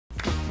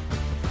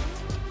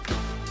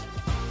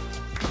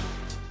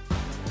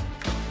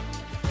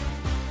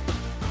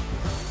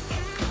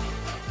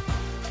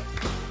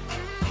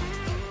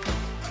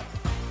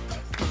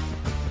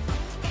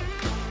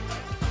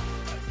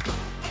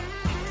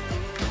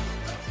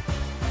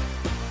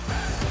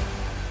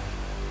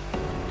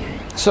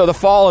So the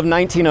fall of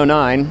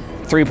 1909,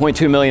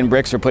 3.2 million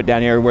bricks are put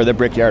down here where the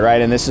brickyard,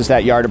 right? And this is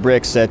that yard of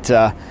bricks that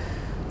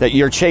that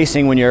you're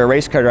chasing when you're a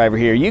race car driver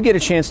here. You get a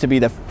chance to be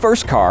the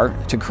first car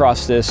to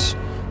cross this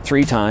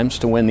 3 times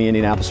to win the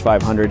Indianapolis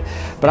 500.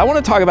 But I want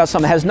to talk about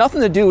something that has nothing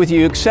to do with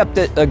you except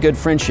a good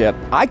friendship.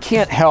 I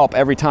can't help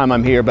every time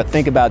I'm here but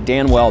think about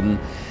Dan Weldon,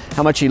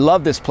 how much he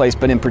loved this place,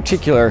 but in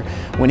particular,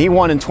 when he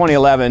won in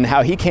 2011,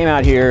 how he came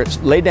out here,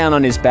 laid down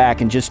on his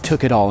back and just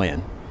took it all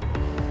in.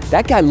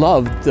 That guy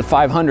loved the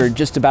 500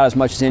 just about as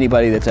much as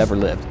anybody that's ever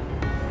lived.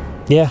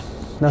 Yeah,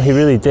 no, he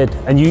really did.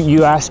 And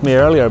you asked me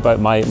earlier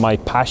about my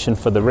passion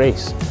for the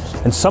race.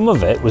 And some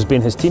of it was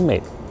being his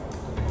teammate,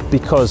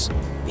 because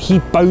he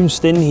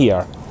bounced in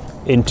here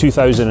in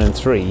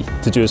 2003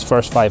 to do his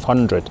first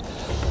 500.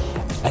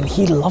 And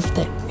he loved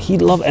it. He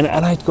loved it.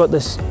 And I got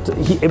this,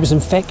 it was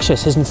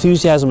infectious. His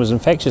enthusiasm was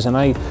infectious. And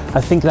I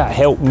think that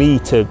helped me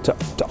to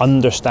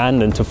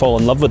understand and to fall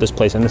in love with this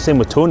place. And the same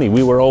with Tony.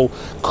 We were all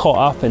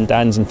caught up in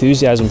Dan's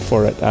enthusiasm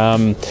for it.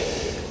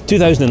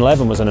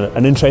 2011 was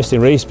an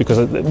interesting race because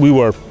it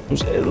was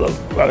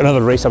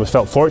another race I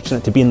felt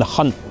fortunate to be in the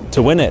hunt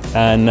to win it.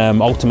 And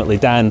ultimately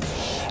Dan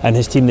and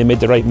his team, they made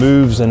the right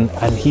moves and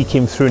he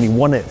came through and he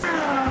won it.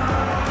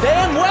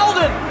 Dan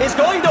Weldon is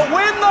going to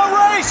win the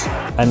race!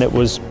 And it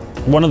was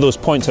one of those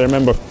points. I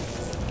remember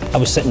I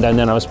was sitting down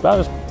there and I was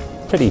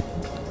pretty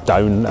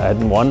down. I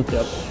hadn't won.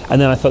 Yep. And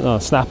then I thought, no,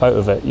 snap out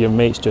of it. Your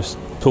mate's just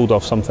pulled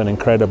off something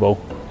incredible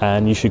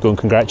and you should go and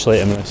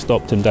congratulate him. And I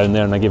stopped him down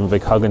there and I gave him a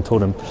big hug and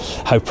told him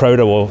how proud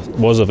I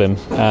was of him.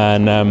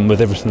 And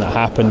with everything that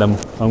happened,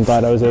 I'm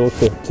glad I was able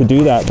to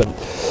do that. But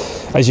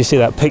as you see,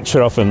 that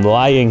picture of him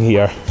lying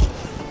here,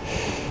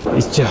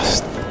 it's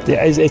just,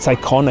 it's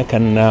iconic.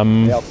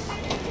 And yep.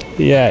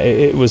 Yeah,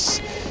 it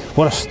was,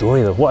 what a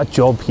story though. What a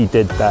job he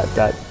did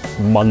that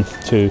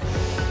month to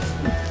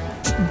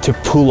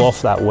pull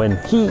off that win.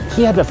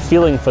 He had a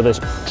feeling for this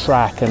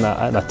track and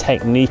a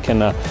technique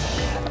and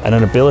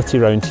an ability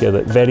around here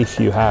that very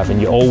few have, and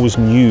you always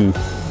knew,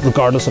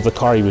 regardless of the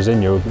car he was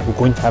in, you were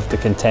going to have to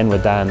contend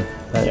with Dan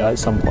at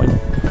some point.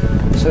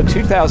 So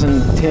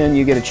 2010,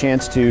 you get a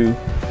chance to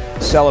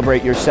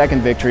celebrate your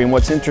second victory, and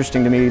what's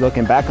interesting to me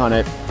looking back on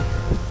it,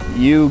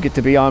 you get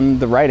to be on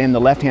the right and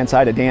the left-hand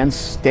side of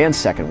Dan's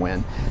second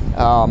win.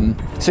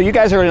 So you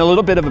guys are in a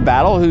little bit of a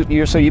battle.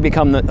 So you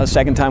become a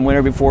second-time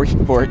winner before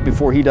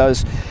he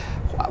does.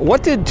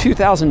 What did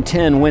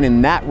 2010 win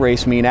in that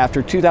race mean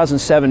after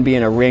 2007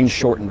 being a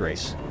range-shortened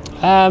race?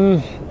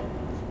 You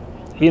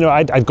know,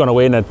 I'd gone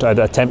away and I'd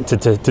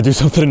attempted to do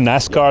something in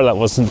NASCAR that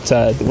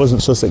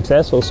wasn't so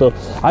successful. So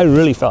I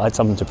really felt I had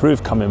something to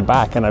prove coming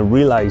back, and I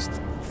realised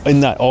in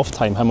that off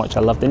time how much I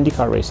loved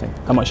IndyCar racing,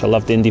 how much I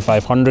loved Indy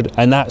 500,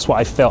 and that's what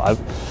I felt. I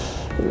mean,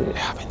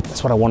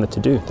 that's what I wanted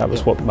to do. That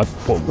was what my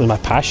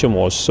passion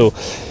was. So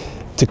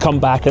to come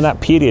back in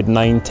that period,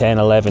 9, 10,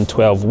 11,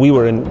 12, we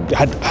were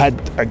had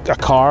a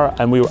car,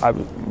 and we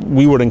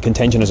were in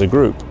contention as a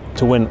group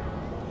to win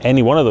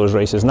any one of those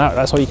races, and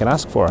that's all you can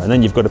ask for. And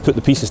then you've got to put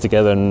the pieces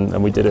together,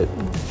 and we did it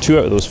 2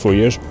 out of those 4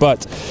 years.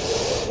 But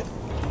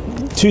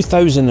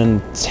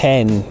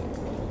 2010,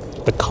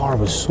 the car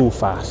was so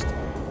fast.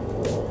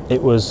 It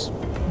was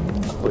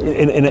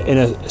in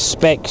a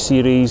spec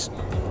series.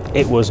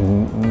 It was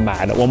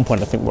mad. At one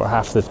point, I think we were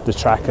half the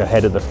track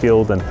ahead of the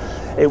field, and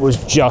it was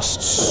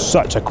just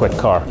such a quick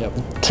car. Yep.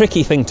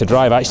 Tricky thing to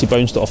drive. I actually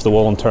bounced it off the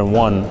wall in turn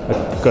 1.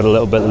 I got a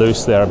little bit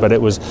loose there, but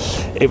it was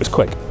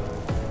quick.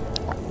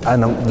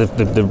 And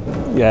the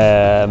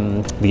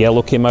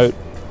yellow came out,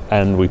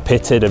 and we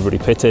pitted. Everybody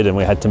pitted, and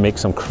we had to make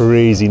some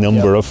crazy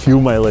number of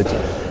fuel mileage.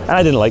 And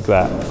I didn't like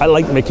that. I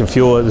liked making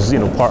fuel. It was,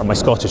 part of my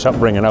Scottish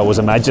upbringing. I always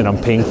imagine I'm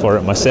paying for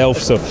it myself.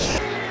 So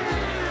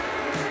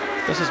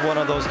this is one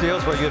of those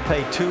deals where you'd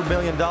pay $2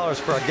 million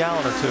for a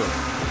gallon or 2.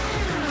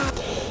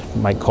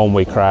 Mike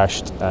Conway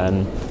crashed,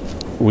 and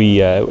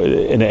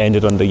and it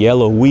ended under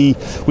yellow. We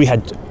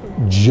had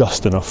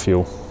just enough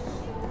fuel.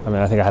 I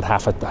mean, I think I had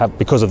half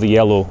because of the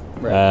yellow.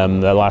 Right.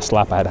 The last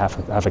lap, I had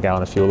half a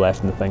gallon of fuel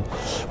left in the thing,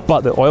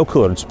 but the oil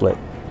cooler had split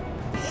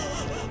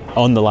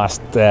on the last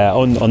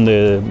on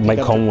the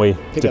Mike Conway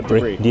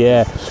debris.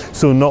 Yeah,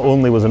 so not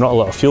only was there not a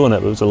lot of fuel in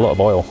it, there was a lot of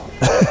oil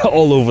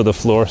all over the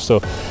floor. So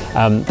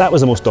that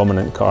was the most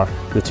dominant car,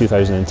 the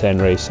 2010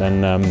 race,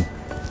 and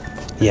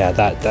yeah,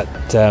 that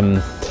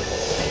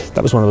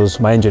was one of those.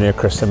 My engineer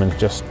Chris Simmons,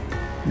 just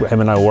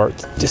him and I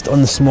worked just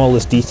on the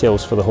smallest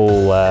details for the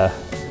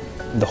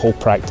whole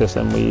practice,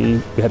 and we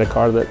had a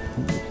car that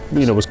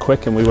was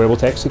quick, and we were able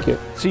to execute.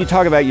 So you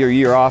talk about your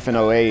year off in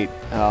 08.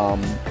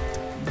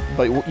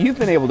 But you've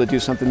been able to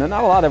do something that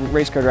not a lot of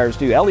race car drivers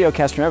do. Elio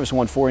Castroneves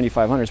won 4 Indy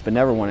 500s, but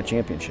never won a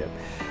championship.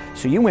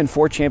 So you win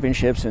 4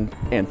 championships and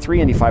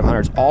 3 Indy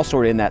 500s, all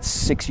sort of in that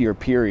 6-year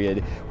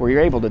period where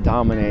you're able to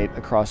dominate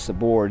across the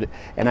board.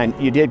 And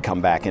you did come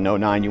back in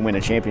 09, you win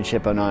a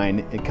championship 09,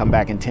 and come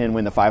back in 10,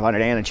 win the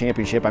 500 and a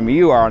championship. I mean,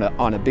 you are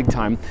on a big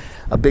time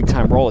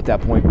roll at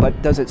that point.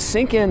 But does it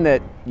sink in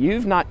that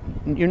you're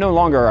no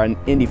longer an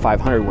Indy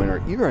 500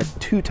 winner, you're a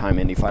 2-time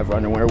Indy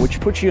 500 winner,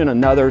 which puts you in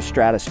another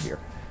stratosphere?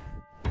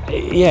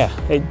 Yeah,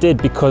 it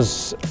did,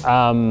 because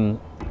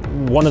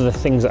one of the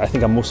things that I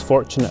think I'm most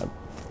fortunate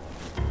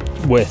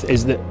with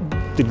is that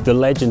the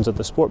legends of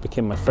the sport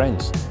became my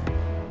friends.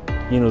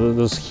 You know,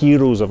 those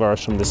heroes of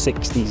ours from the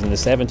 60s and the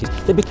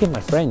 70s, they became my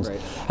friends.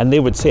 Right. And they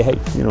would say, hey,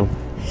 you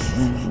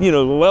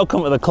know,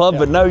 welcome to the club,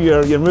 but now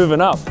you're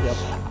moving up. Yep.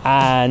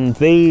 And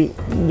they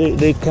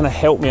kind of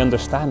helped me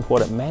understand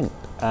what it meant.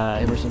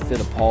 Emerson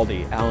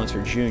Fittipaldi, Al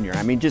Unser Jr.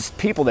 I mean, just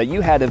people that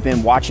you had to have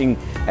been watching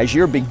as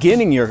you're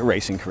beginning your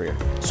racing career.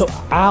 So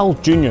Al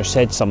Jr.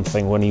 said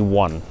something when he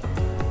won,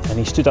 and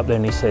he stood up there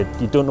and he said,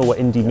 "You don't know what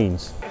Indy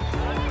means."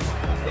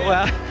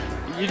 Well,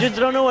 you just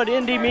don't know what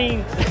Indy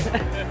means.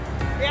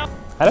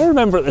 And I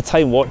remember at the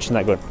time watching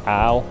that going,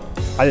 Al,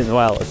 I didn't know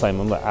Al at the time,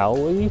 I'm like, Al,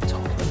 what are you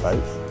talking about?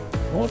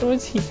 What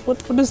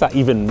does that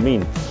even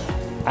mean?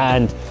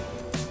 And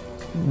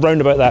round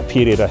about that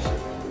period,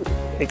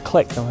 it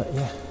clicked. I'm like,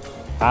 yeah,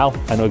 Al,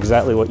 I know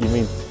exactly what you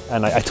mean.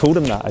 And I told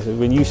him that. I said,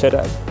 when you said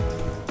it,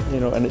 you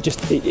know, and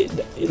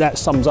that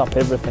sums up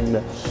everything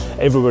that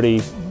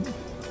everybody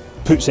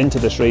puts into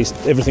this race,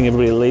 everything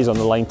everybody lays on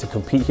the line to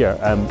compete here,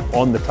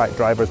 on the track,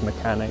 drivers,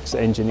 mechanics,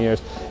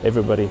 engineers,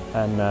 everybody.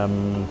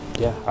 And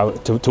yeah,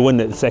 to win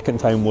it the second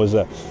time was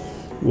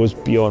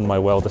beyond my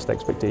wildest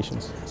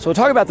expectations. So we'll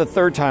talk about the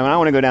third time, and I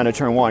want to go down to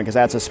turn one because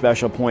that's a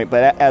special point.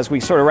 But as we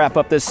sort of wrap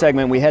up this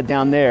segment, we head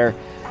down there.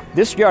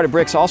 This yard of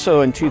bricks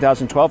also in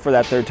 2012 for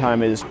that third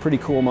time is a pretty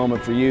cool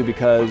moment for you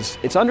because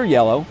it's under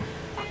yellow,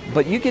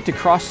 but you get to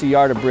cross the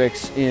yard of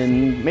bricks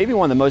in maybe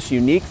one of the most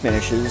unique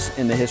finishes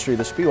in the history of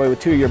the Speedway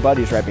with two of your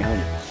buddies right behind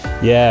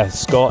you. Yeah,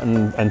 Scott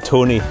and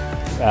Tony.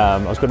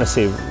 I was going to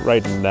say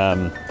riding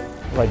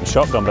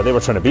shotgun, but they were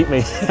trying to beat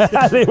me.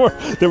 they were.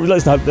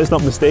 Let's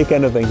not mistake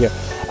anything here.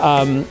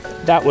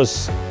 That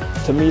was,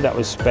 to me, that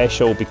was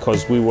special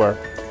because we were.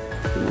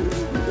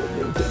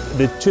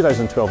 The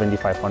 2012 Indy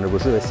 500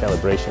 was really a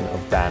celebration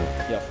of Dan.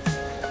 Yep.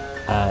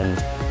 And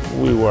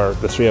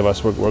the three of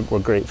us were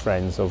great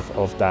friends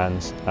of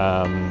Dan's.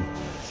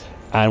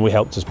 And we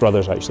helped his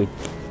brothers actually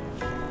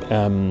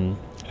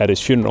at his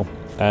funeral.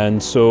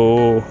 And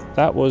so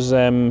that was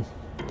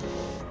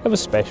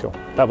special.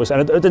 And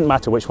it didn't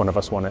matter which one of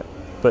us won it.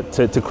 But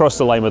to cross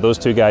the line with those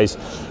two guys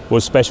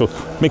was special.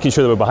 Making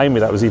sure they were behind me,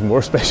 that was even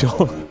more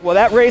special. Well,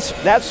 that race,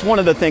 that's one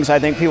of the things I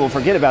think people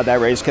forget about that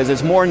race because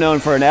it's more known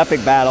for an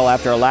epic battle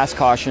after a last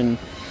caution,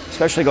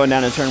 especially going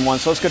down to turn one.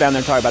 So let's go down there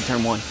and talk about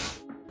turn one.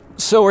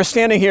 So we're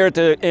standing here at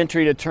the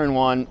entry to turn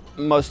one,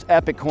 most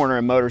epic corner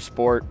in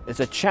motorsport. It's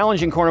a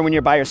challenging corner when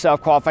you're by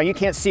yourself qualifying. You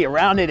can't see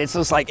around it. It's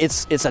just like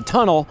it's a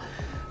tunnel.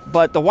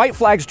 But the white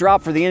flags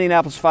drop for the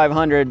Indianapolis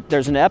 500.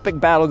 There's an epic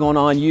battle going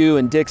on, you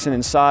and Dixon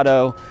and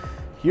Sato.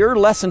 You're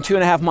less than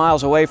 2.5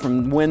 miles away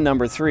from win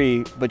number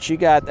 3, but you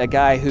got a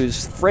guy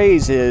whose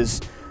phrase is,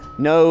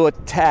 no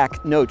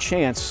attack, no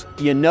chance.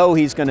 You know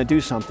he's gonna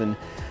do something.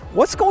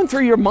 What's going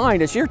through your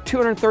mind as you're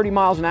 230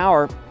 miles an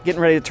hour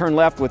getting ready to turn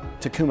left with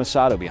Takuma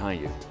Sato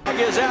behind you?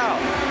 Is out.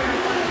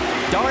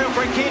 Dario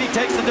Franchitti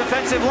takes the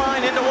defensive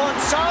line into one.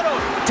 Sato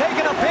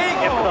taking a peek.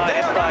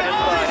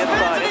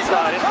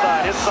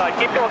 Inside.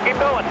 Keep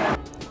going.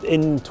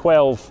 In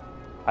 12,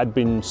 I'd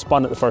been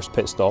spun at the first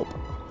pit stop.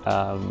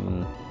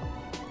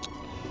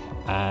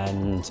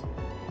 And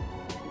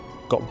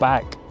got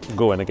back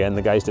going again.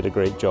 The guys did a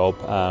great job.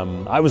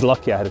 I was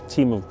lucky. I had a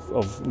team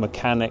of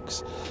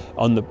mechanics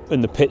in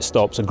the pit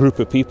stops, a group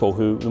of people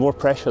who, the more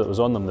pressure that was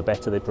on them, the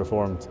better they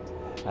performed.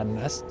 And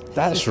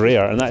that's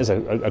rare, and that is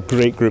a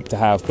great group to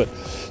have. But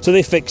so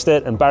they fixed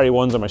it, and Barry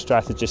Wanzer, my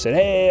strategist, said,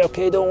 "Hey,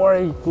 okay, don't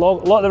worry, a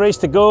lot of the race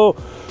to go.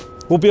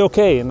 We'll be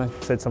okay." And I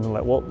said something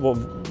like, "What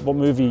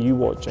movie are you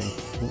watching?"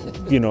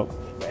 You know.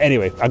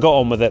 Anyway, I got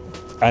on with it.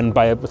 And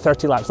by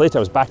 30 laps later, I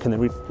was back in the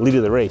lead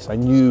of the race. I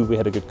knew we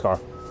had a good car,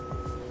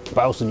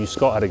 but I also knew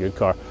Scott had a good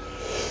car.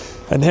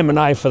 And him and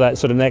I, for that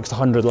sort of next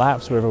 100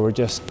 laps, where we were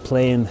just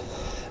playing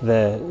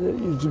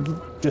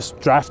just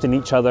drafting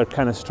each other,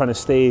 kind of trying to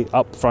stay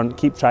up front,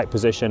 keep track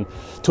position.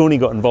 Tony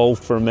got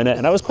involved for a minute,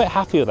 and I was quite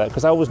happy with that,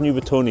 because I always knew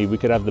with Tony we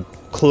could have the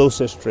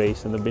closest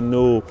race and there'd be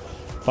no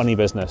funny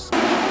business.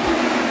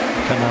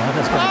 Kanaan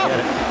is going to get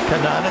it.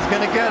 Kanaan is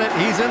going to get it.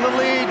 He's in the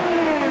lead.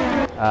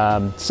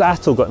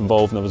 Sato got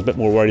involved, and I was a bit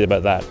more worried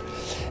about that.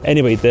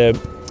 Anyway, the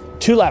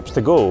 2 laps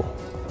to go,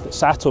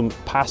 Sato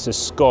passes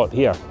Scott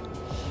here.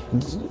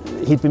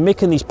 He'd been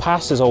making these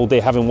passes all day,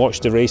 having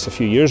watched the race a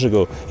few years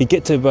ago. He'd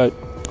get to about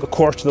a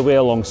quarter of the way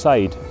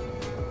alongside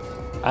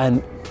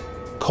and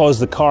cause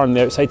the car on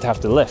the outside to have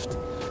to lift.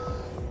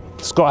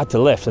 Scott had to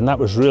lift, and that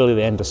was really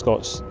the end of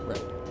Scott's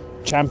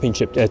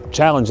championship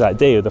challenge that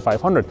day of the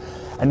 500.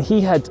 And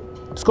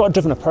Scott had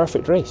driven a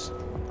perfect race.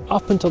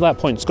 Up until that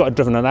point, Scott had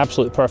driven an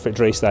absolute perfect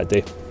race that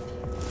day.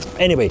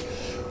 Anyway,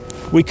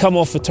 we come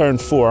off of turn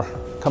 4,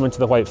 come into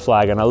the white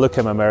flag, and I look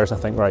in my mirrors and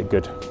I think, right,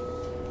 good,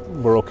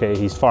 we're okay,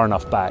 he's far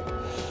enough back.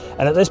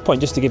 And at this point,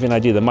 just to give you an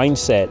idea, the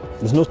mindset,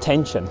 there's no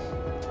tension.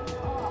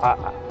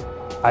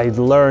 I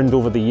learned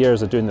over the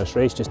years of doing this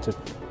race just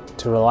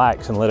to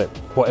relax and let it,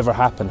 whatever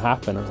happened,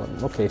 happen. I was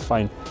like, okay,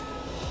 fine.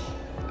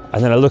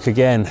 And then I look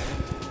again,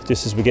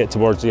 just as we get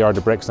towards the yard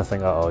of bricks, and I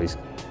think, uh-oh,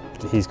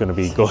 he's going to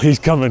be he's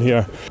coming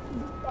here.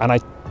 And I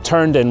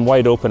turned in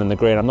wide open in the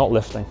grey, and I'm not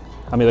lifting.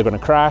 I'm either going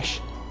to crash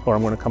or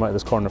I'm going to come out of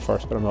this corner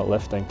first, but I'm not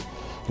lifting.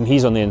 And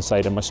he's on the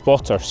inside, and my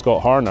spotter,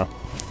 Scott Horner,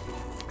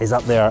 is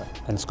up there,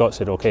 and Scott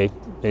said, okay,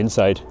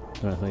 inside.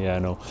 And I thought, yeah, I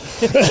know.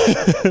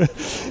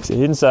 So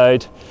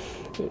inside,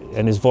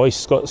 and his voice,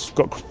 Scott's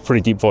got a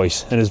pretty deep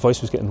voice, and his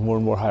voice was getting more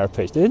and more higher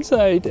pitched.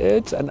 Inside,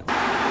 it's, and inside,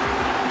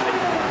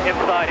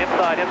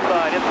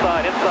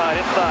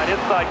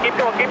 keep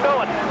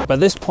going. By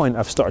this point,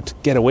 I've started to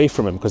get away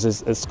from him, because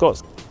as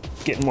Scott's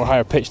getting more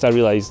higher pitched, I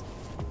realise,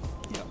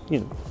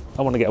 I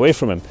want to get away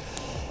from him.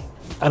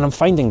 And I'm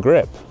finding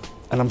grip,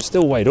 and I'm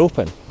still wide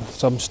open.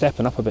 So I'm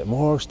stepping up a bit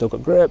more, still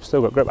got grip.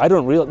 I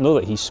don't really know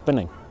that he's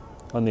spinning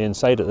on the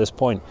inside at this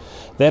point.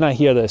 Then I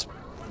hear this,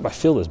 I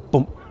feel this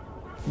bump,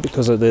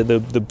 because of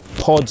the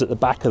pods at the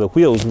back of the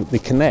wheels, they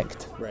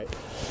connect. Right.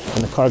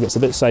 And the car gets a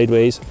bit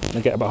sideways, and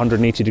I get about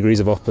 180 degrees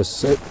of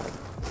opposite,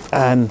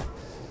 and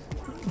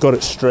got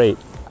it straight.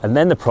 And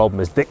then the problem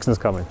is Dixon's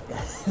coming.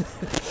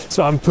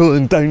 So I'm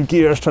pulling down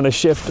gears, trying to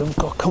shift him.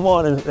 God, come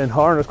on, and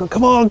Horner's going,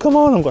 come on.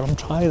 I'm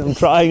trying,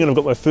 and I've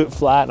got my foot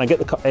flat, and I get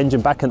the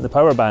engine back into the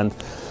power band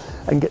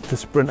and get to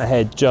sprint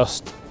ahead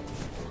just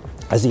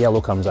as the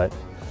yellow comes out.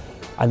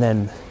 And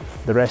then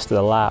the rest of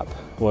the lap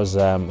was,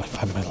 my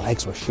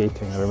legs were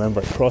shaking. I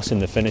remember crossing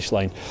the finish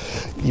line,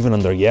 even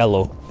under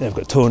yellow. I've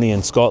got Tony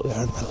and Scott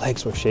there, and my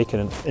legs were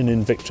shaking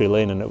in victory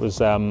lane, and it was,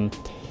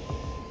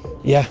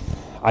 yeah,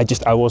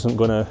 I wasn't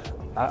gonna,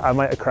 I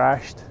might have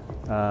crashed,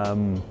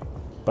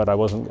 but I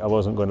wasn't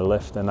going to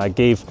lift, and I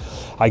gave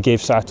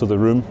Sato the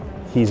room.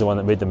 He's the one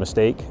that made the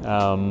mistake.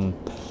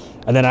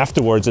 And then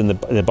afterwards in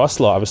the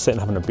bus lot, I was sitting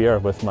having a beer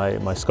with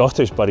my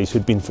Scottish buddies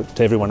who'd been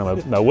to every one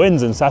of my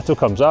wins, and Sato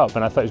comes up,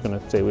 and I thought he was going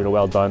to say,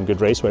 well done,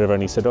 good race, whatever,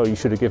 and he said, oh, you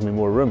should have given me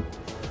more room.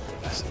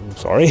 I said, I'm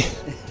sorry.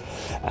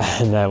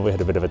 And we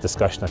had a bit of a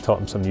discussion. I taught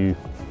him some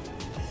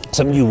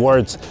new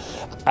words,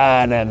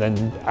 and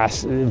then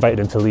invited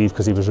him to leave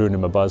because he was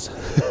ruining my buzz.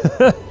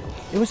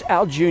 It was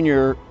Al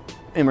Jr.,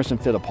 Emerson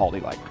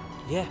Fittipaldi like.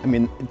 Yeah. I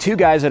mean, two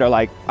guys that are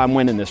like, I'm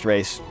winning this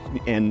race,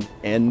 and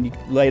you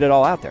laid it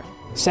all out there.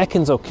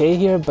 Second's okay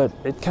here, but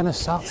it kind of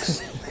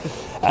sucks.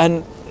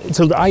 And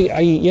so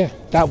yeah,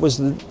 that was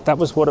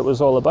what it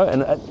was all about.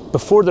 And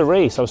before the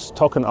race, I was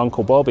talking to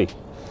Uncle Bobby,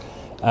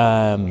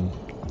 and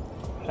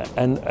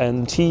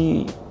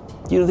he,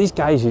 these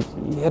guys, he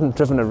hadn't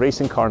driven a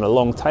racing car in a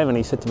long time, and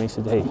he said to me,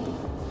 hey,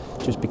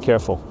 just be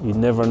careful. You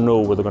never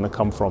know where they're going to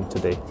come from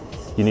today.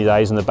 You need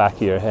eyes in the back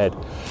of your head.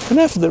 And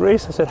after the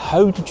race, I said,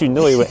 how did you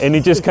know? And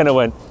he just kind of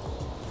went.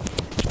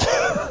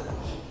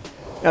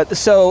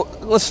 So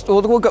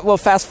we'll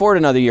fast forward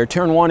another year.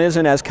 Turn 1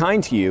 isn't as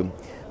kind to you,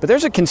 but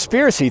there's a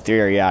conspiracy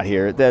theory out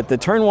here that the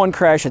Turn 1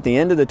 crash at the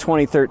end of the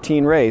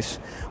 2013 race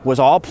was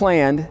all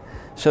planned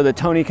so that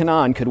Tony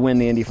Kanaan could win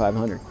the Indy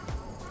 500.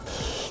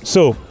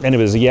 So, and it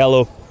was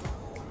yellow,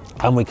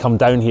 and we come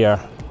down here,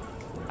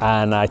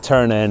 and I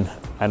turn in,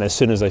 and as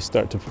soon as I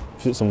start to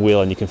put some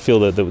wheel, and you can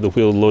feel the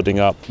wheel loading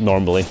up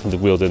normally, the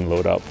wheel didn't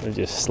load up, it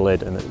just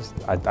slid, and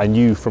I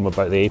knew from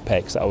about the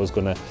apex that I was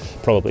going to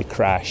probably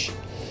crash.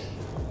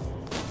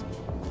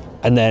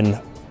 And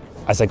then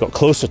as I got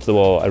closer to the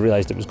wall, I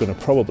realised it was going to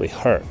probably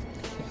hurt.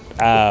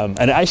 And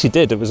it actually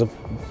did. It was a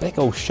big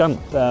old shunt.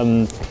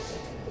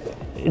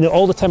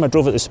 All the time I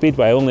drove at the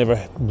Speedway, I only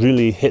ever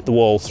really hit the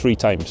wall 3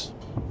 times.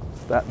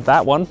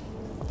 That one,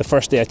 the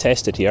first day I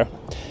tested here,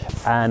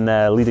 and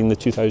leading the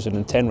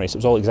 2010 race. It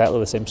was all exactly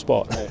the same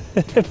spot.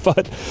 Right.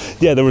 But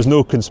yeah, there was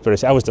no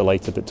conspiracy. I was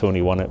delighted that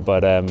Tony won it,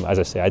 but as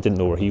I say, I didn't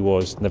know where he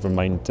was. Never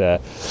mind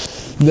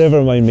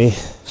me.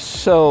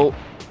 So,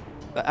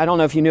 I don't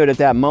know if you knew it at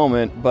that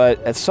moment,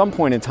 but at some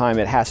point in time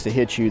it has to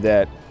hit you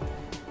that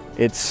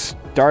it's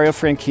Dario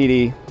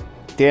Franchitti,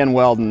 Dan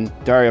Weldon,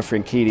 Dario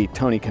Franchitti,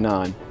 Tony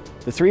Kanaan,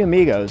 the 3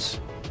 amigos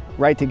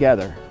right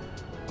together.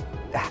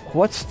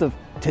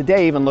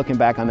 Today, even looking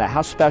back on that,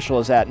 how special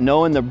is that,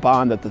 knowing the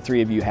bond that the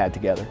 3 of you had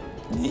together?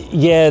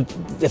 Yeah,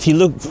 if you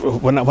look,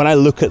 when I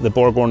look at the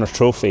Borg Warner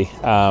Trophy,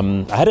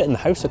 I had it in the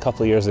house a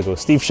couple of years ago.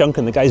 Steve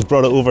Shunkin, the guys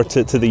brought it over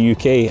to the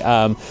UK,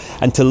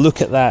 and to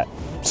look at that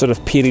sort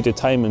of period of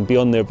time and be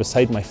on there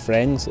beside my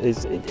friends,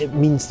 it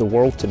means the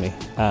world to me,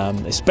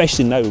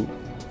 especially now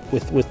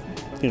with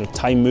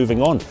time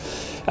moving on.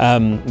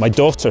 My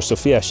daughter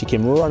Sophia, she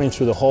came running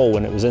through the hall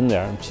when it was in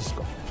there, and she's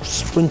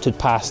sprinted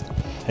past,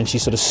 and she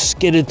sort of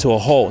skidded to a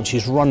halt, and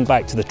she's run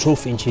back to the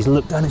trophy, and she's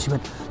looked down and she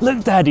went,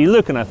 "Look, Daddy,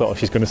 look!" And I thought, oh,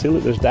 she's going to say,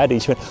 "Look, there's Daddy."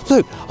 She went,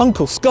 "Look,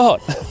 Uncle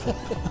Scott."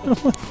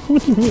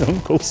 What do you mean,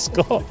 Uncle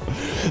Scott?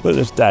 Well,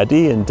 there's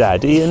Daddy and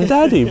Daddy and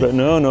Daddy, but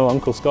no,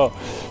 Uncle Scott.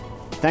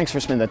 Thanks for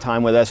spending the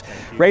time with us.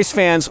 Race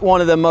fans,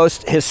 one of the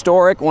most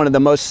historic, one of the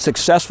most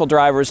successful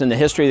drivers in the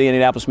history of the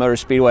Indianapolis Motor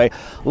Speedway.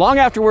 Long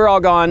after we're all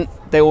gone,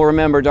 they will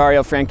remember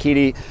Dario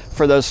Franchitti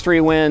for those 3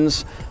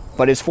 wins,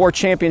 but his 4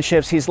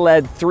 championships. He's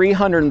led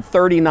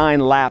 339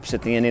 laps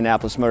at the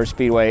Indianapolis Motor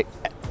Speedway.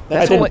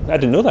 I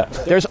didn't know that.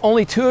 There's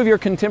only 2 of your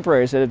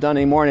contemporaries that have done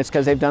any more, and it's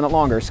because they've done it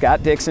longer,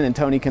 Scott Dixon and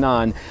Tony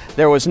Kanaan.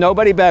 There was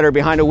nobody better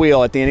behind a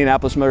wheel at the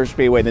Indianapolis Motor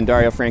Speedway than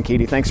Dario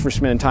Franchitti. Thanks for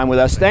spending time with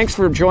us. Thanks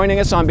for joining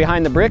us on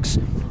Behind the Bricks.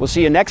 We'll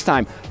see you next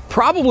time,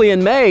 probably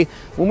in May,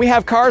 when we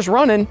have cars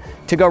running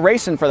to go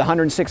racing for the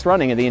 106th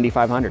running of the Indy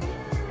 500.